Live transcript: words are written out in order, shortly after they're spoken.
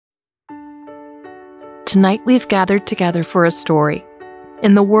tonight we've gathered together for a story.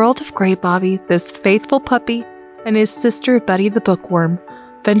 In the world of Greybobby, this faithful puppy and his sister Betty the bookworm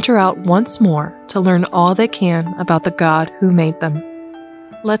venture out once more to learn all they can about the God who made them.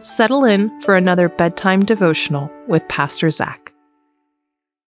 Let's settle in for another bedtime devotional with Pastor Zach.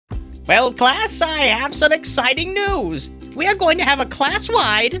 Well, class, I have some exciting news. We are going to have a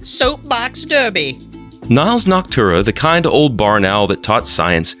class-wide Soapbox Derby. Niles Noctura, the kind old barn owl that taught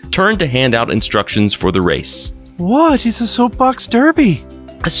science, turned to hand out instructions for the race. What is a Soapbox Derby?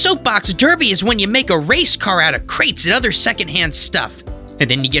 A Soapbox Derby is when you make a race car out of crates and other secondhand stuff. And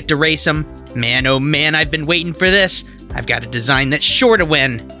then you get to race them. Man, oh man, I've been waiting for this. I've got a design that's sure to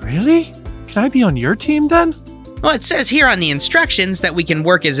win. Really? Can I be on your team then? Well, it says here on the instructions that we can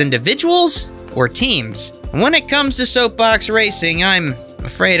work as individuals or teams. And when it comes to soapbox racing, I'm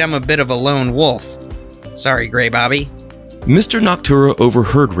afraid I'm a bit of a lone wolf. Sorry, Greybobby. Mr. Noctura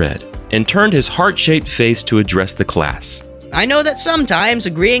overheard Red and turned his heart-shaped face to address the class. I know that sometimes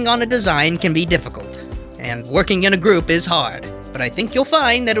agreeing on a design can be difficult, and working in a group is hard, but I think you'll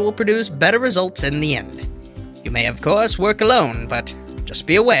find that it will produce better results in the end. You may, of course, work alone, but just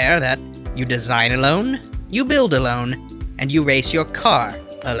be aware that you design alone, you build alone, and you race your car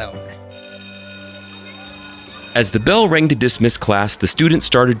alone. As the bell rang to dismiss class, the students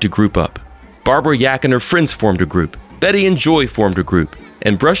started to group up. Barbara Yak and her friends formed a group, Betty and Joy formed a group,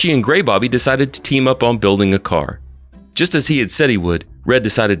 and Brushy and Greybobby decided to team up on building a car. Just as he had said he would, Red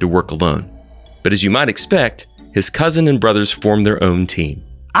decided to work alone. But as you might expect, his cousin and brothers formed their own team.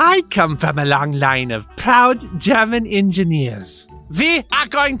 I come from a long line of proud German engineers. We are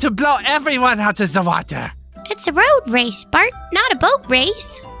going to blow everyone out of the water. It's a road race, Bart, not a boat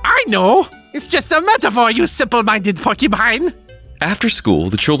race. I know. It's just a metaphor, you simple-minded porcupine. After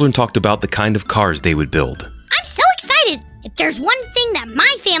school, the children talked about the kind of cars they would build. I'm so excited. If there's one thing that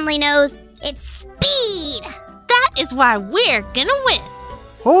my family knows, it's speed. That is why we're gonna win.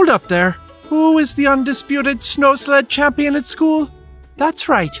 Hold up there. Who is the undisputed snow sled champion at school? That's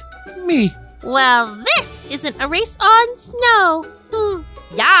right, me. Well, this isn't a race on snow.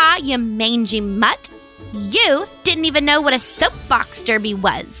 Yeah, you mangy mutt. You didn't even know what a soapbox derby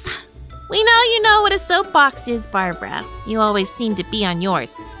was. We know you know what a soapbox is, Barbara. You always seem to be on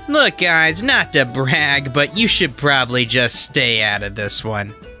yours. Look, guys, not to brag, but you should probably just stay out of this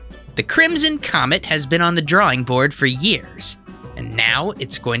one. The Crimson Comet has been on the drawing board for years, and now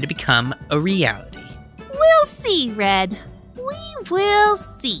it's going to become a reality. We'll see, Red. We will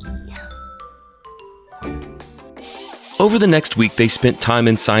see. Over the next week, they spent time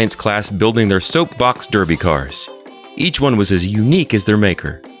in science class building their Soapbox Derby cars. Each one was as unique as their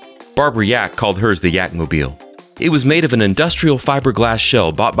maker. Barbara Yak called hers the Yakmobile. It was made of an industrial fiberglass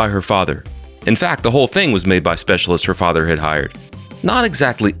shell bought by her father. In fact, the whole thing was made by specialists her father had hired. Not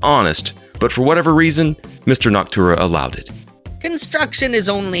exactly honest, but for whatever reason, Mr. Noctura allowed it. Construction is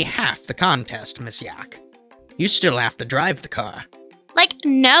only half the contest, Miss Yak. You still have to drive the car. Like,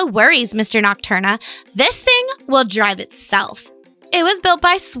 no worries, Mr. Nocturna. This thing will drive itself. It was built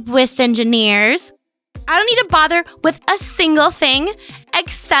by Swiss engineers. I don't need to bother with a single thing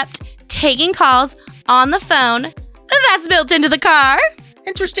except taking calls on the phone. That's built into the car.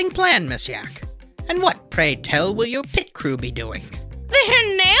 Interesting plan, Miss Yak. And what, pray tell, will your pit crew be doing?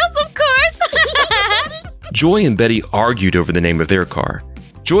 Their nails, of course. Joy and Betty argued over the name of their car.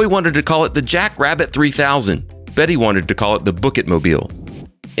 Joy wanted to call it the Jackrabbit 3000. Betty wanted to call it the Bookitmobile.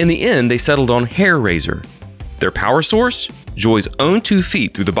 In the end, they settled on Hair Razor. Their power source? Joy's own 2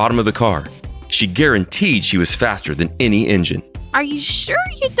 feet through the bottom of the car. She guaranteed she was faster than any engine. Are you sure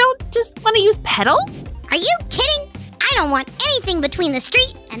you don't just want to use pedals? Are you kidding? I don't want anything between the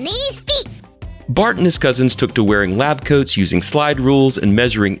street and these feet. Bart and his cousins took to wearing lab coats, using slide rules, and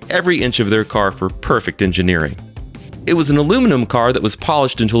measuring every inch of their car for perfect engineering. It was an aluminum car that was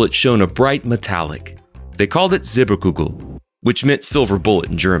polished until it shone a bright metallic. They called it Silberkugel, which meant silver bullet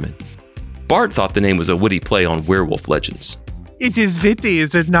in German. Bart thought the name was a witty play on werewolf legends. It is witty,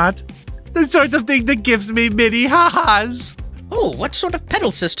 is it not? The sort of thing that gives me many ha-has. Oh, what sort of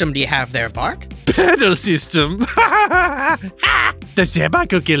pedal system do you have there, Bart? Pedal system? The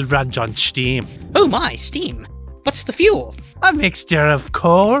Silberkugel runs on steam. Oh my, steam. What's the fuel? A mixture of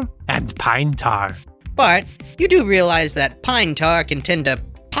coal and pine tar. Bart, you do realize that pine tar can tend to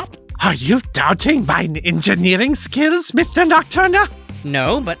pop? Are you doubting my engineering skills, Mr. Nocturna?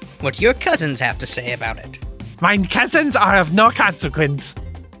 No, but what do your cousins have to say about it? My cousins are of no consequence.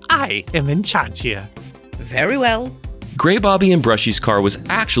 I am in charge here. Very well. Greybobby and Brushy's car was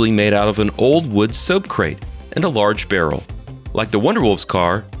actually made out of an old wood soap crate and a large barrel. Like the Wonderwolf's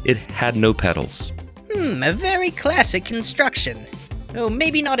car, it had no pedals. A very classic construction. though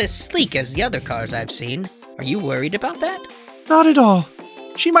maybe not as sleek as the other cars I've seen. Are you worried about that? Not at all.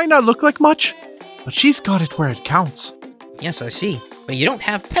 She might not look like much, but she's got it where it counts. Yes, I see. But you don't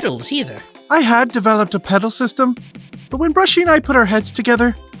have pedals either. I had developed a pedal system, but when Brushy and I put our heads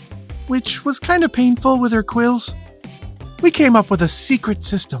together, which was kind of painful with her quills, we came up with a secret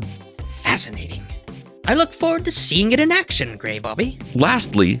system. Fascinating. I look forward to seeing it in action, Greybobby.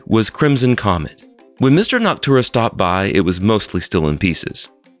 Lastly was Crimson Comet. When Mr. Noctura stopped by, it was mostly still in pieces.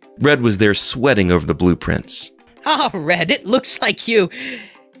 Red was there sweating over the blueprints. Ah, Red, it looks like you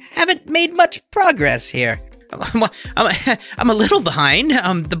haven't made much progress here. I'm a little behind.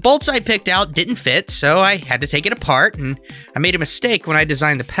 The bolts I picked out didn't fit, so I had to take it apart, and I made a mistake when I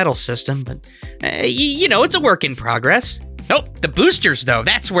designed the pedal system, but, it's a work in progress. Oh, the boosters, though,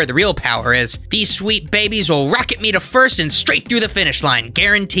 that's where the real power is. These sweet babies will rocket me to first and straight through the finish line,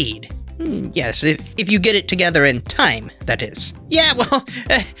 guaranteed. Yes, if you get it together in time, that is. Yeah, well,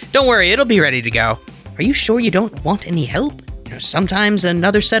 don't worry, it'll be ready to go. Are you sure you don't want any help? Sometimes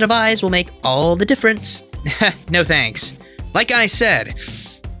another set of eyes will make all the difference. No thanks. Like I said,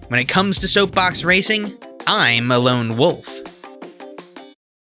 when it comes to soapbox racing, I'm a lone wolf.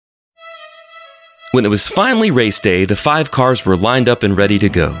 When it was finally race day, the 5 cars were lined up and ready to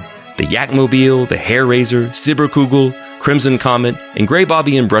go. The Yakmobile, the Hair Raiser, Sibberkugel, Crimson Comet, and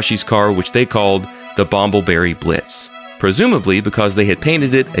Greybobby and Brushy's car, which they called the Bombleberry Blitz, presumably because they had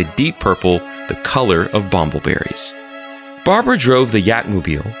painted it a deep purple, the color of bombleberries. Barbara drove the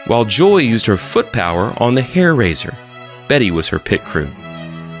Yakmobile, while Joy used her foot power on the Hair Raiser. Betty was her pit crew.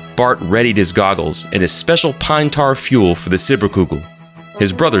 Bart readied his goggles and his special pine tar fuel for the Sibberkugel.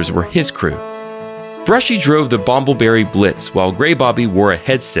 His brothers were his crew. Brushy drove the Bombleberry Blitz, while Greybobby wore a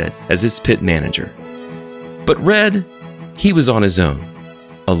headset as his pit manager. But Red, he was on his own,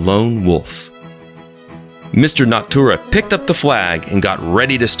 a lone wolf. Mr. Noctura picked up the flag and got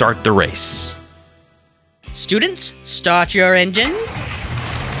ready to start the race. Students, start your engines.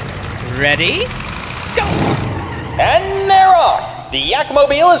 Ready? Go! And they're off! The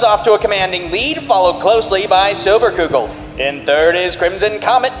Yakmobile is off to a commanding lead, followed closely by Soberkugel. In third is Crimson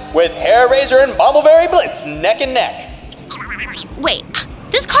Comet, with Hair Raiser and Bombleberry Blitz neck and neck. Wait,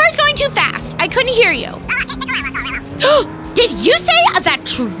 this car's going too fast. I couldn't hear you. Did you say that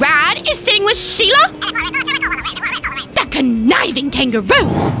Trad is sitting with Sheila? That conniving kangaroo!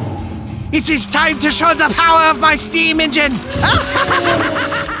 It is time to show the power of my steam engine!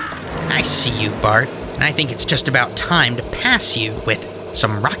 I see you, Bart, and I think it's just about time to pass you with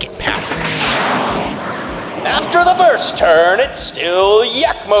some rocket power. After the first turn, it's still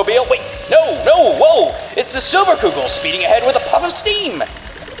Yakmobile. Wait, no, whoa! It's the Silverkugel speeding ahead with a puff of steam.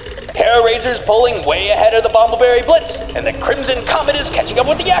 Hair Raiser's pulling way ahead of the Bombleberry Blitz, and the Crimson Comet is catching up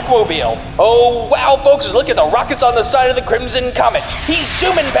with the Yakmobile. Oh, wow, folks, look at the rockets on the side of the Crimson Comet. He's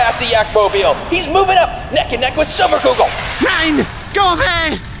zooming past the Yakmobile. He's moving up, neck and neck with Silverkugel. 9! Go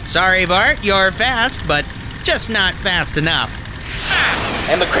away! Sorry, Bart, you're fast, but just not fast enough.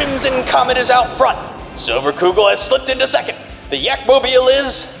 And the Crimson Comet is out front. Silverkugel has slipped into second. The Yakmobile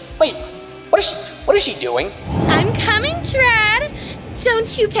is... Wait, what is she doing? I'm coming, Trad.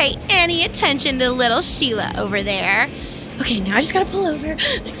 Don't you pay any attention to little Sheila over there. Okay, now I just gotta pull over,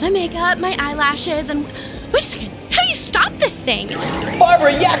 fix my makeup, my eyelashes, and... Wait a second, how do you stop this thing?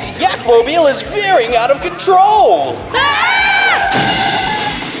 Barbara Yak's Yakmobile is veering out of control! Ah!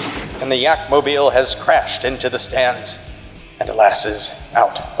 And the Yakmobile has crashed into the stands, and alas is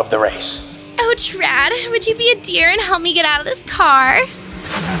out of the race. Oh, Trad, would you be a dear and help me get out of this car?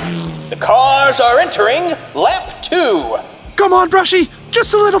 The cars are entering lap 2. Come on, Brushy!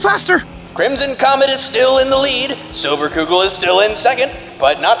 Just a little faster! Crimson Comet is still in the lead, Silverkugel is still in second,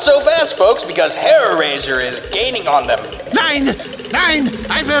 but not so fast, folks, because Hair Raiser is gaining on them. 9!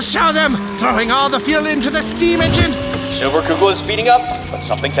 I will show them! Throwing all the fuel into the steam engine! Silverkugel is speeding up, but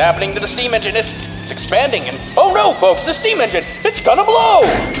something's happening to the steam engine. It's expanding, and oh no, folks, the steam engine, it's gonna blow!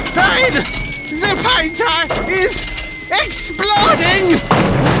 9! The pine tar is exploding!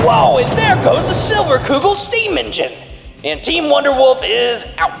 Whoa, and there goes the Silverkugel steam engine! And Team Wonderwolf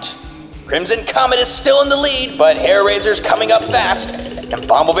is out. Crimson Comet is still in the lead, but Hair Raiser's coming up fast, and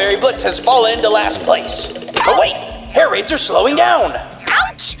Bombleberry Blitz has fallen into last place. But wait, Hair Raiser's slowing down.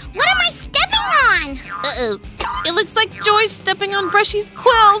 Ouch! What am I stepping on? Uh-oh. It looks like Joy's stepping on Brushy's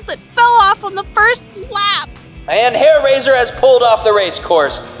quills that fell off on the first lap. And Hair Raiser has pulled off the race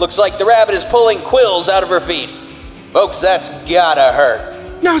course. Looks like the rabbit is pulling quills out of her feet. Folks, that's gotta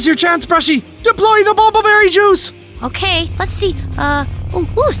hurt. Now's your chance, Brushy! Deploy the Bombleberry juice! Okay, let's see.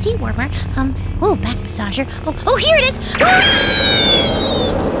 Seat warmer. Back massager. Oh, here it is.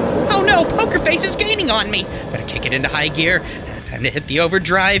 Oh no, Poker Face is gaining on me. Better kick it into high gear. Time to hit the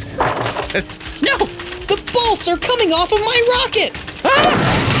overdrive. No! The bolts are coming off of my rocket!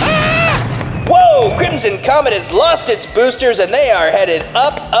 Whoa! Crimson Comet has lost its boosters and they are headed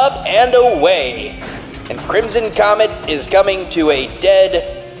up, and away. And Crimson Comet is coming to a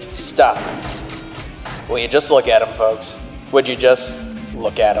dead stop. Will you just look at him, folks? Would you just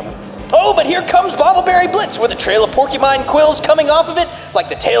look at him? Oh, but here comes Bobbleberry Blitz with a trail of porcupine quills coming off of it like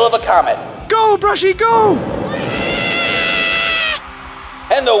the tail of a comet. Go, Brushy, go!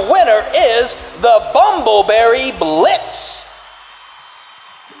 And the winner is the Bumbleberry Blitz.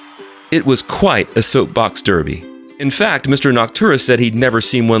 It was quite a soapbox derby. In fact, Mr. Noctura said he'd never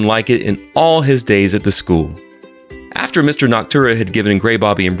seen one like it in all his days at the school. After Mr. Noctura had given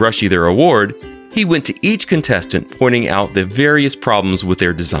Greybobby and Brushy their award, he went to each contestant pointing out the various problems with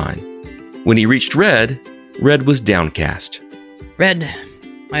their design. When he reached Red, Red was downcast. Red,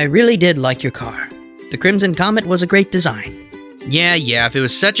 I really did like your car. The Crimson Comet was a great design. Yeah, if it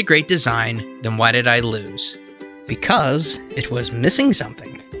was such a great design, then why did I lose? Because it was missing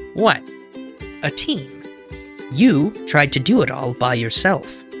something. What? A team. You tried to do it all by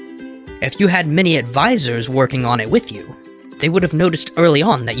yourself. If you had many advisors working on it with you, they would have noticed early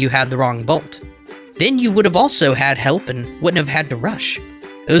on that you had the wrong bolt. Then you would have also had help and wouldn't have had to rush.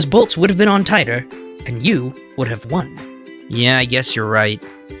 Those bolts would have been on tighter, and you would have won. Yeah, I guess you're right.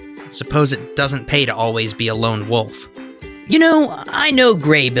 Suppose it doesn't pay to always be a lone wolf. You know, I know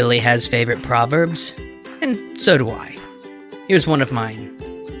Gray Billy has favorite proverbs, and so do I. Here's one of mine.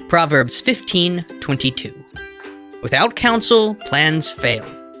 Proverbs 15:22. Without counsel, plans fail,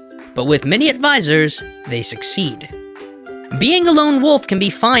 but with many advisors, they succeed. Being a lone wolf can be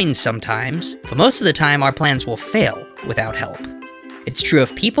fine sometimes, but most of the time our plans will fail without help. It's true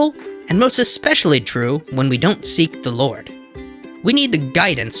of people, and most especially true when we don't seek the Lord. We need the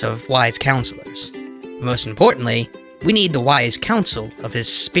guidance of wise counselors. Most importantly, we need the wise counsel of His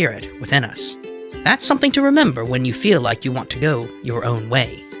Spirit within us. That's something to remember when you feel like you want to go your own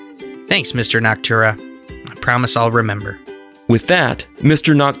way. Thanks, Mr. Noctura. I promise I'll remember. With that,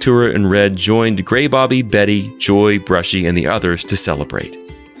 Mr. Noctura and Red joined Greybobby, Betty, Joy, Brushy, and the others to celebrate.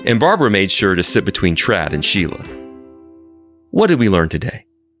 And Barbara made sure to sit between Trad and Sheila. What did we learn today?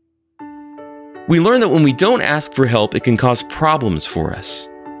 We learned that when we don't ask for help, it can cause problems for us.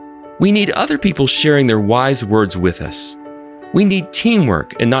 We need other people sharing their wise words with us. We need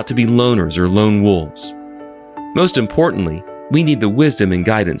teamwork and not to be loners or lone wolves. Most importantly, we need the wisdom and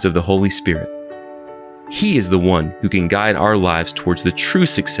guidance of the Holy Spirit. He is the one who can guide our lives towards the true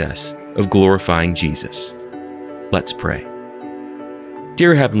success of glorifying Jesus. Let's pray.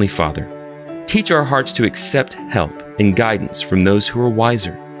 Dear Heavenly Father, teach our hearts to accept help and guidance from those who are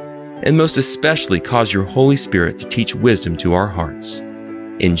wiser, and most especially cause your Holy Spirit to teach wisdom to our hearts.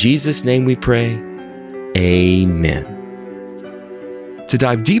 In Jesus' name we pray, Amen. To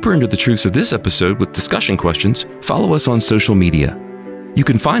dive deeper into the truths of this episode with discussion questions, follow us on social media. You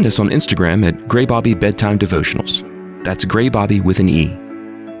can find us on Instagram at Greybobby Bedtime Devotionals. That's Greybobby with an E.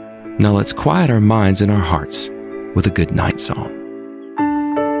 Now let's quiet our minds and our hearts with a good night song.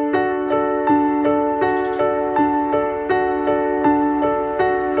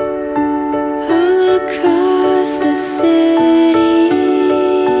 All across the city,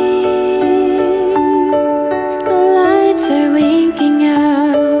 the lights are winking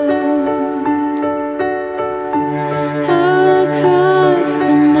out. All across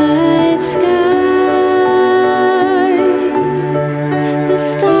the night sky, the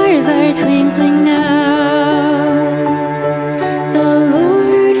stars are twinkling now. The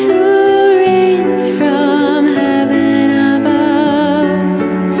Lord who reigns from heaven above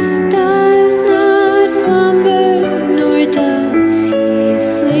does not slumber, nor does he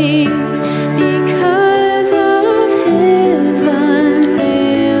sleep. Because of his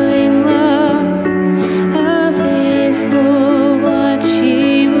unfailing love, a faithful watch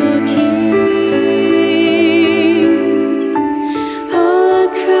he will keep. All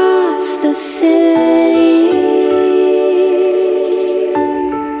across the city,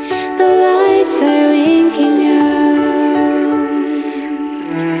 the lights are winking out.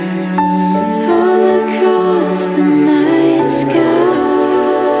 All across the night sky,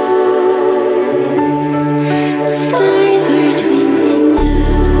 the stars are twinkling now.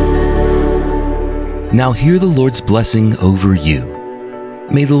 Now hear the Lord's blessing over you.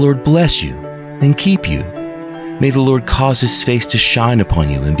 May the Lord bless you and keep you. May the Lord cause His face to shine upon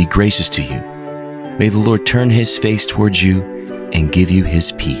you and be gracious to you. May the Lord turn His face towards you and give you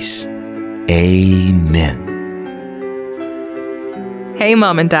His peace. Amen. Hey,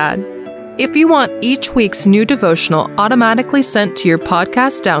 Mom and Dad. If you want each week's new devotional automatically sent to your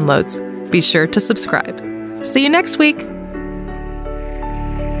podcast downloads, be sure to subscribe. See you next week.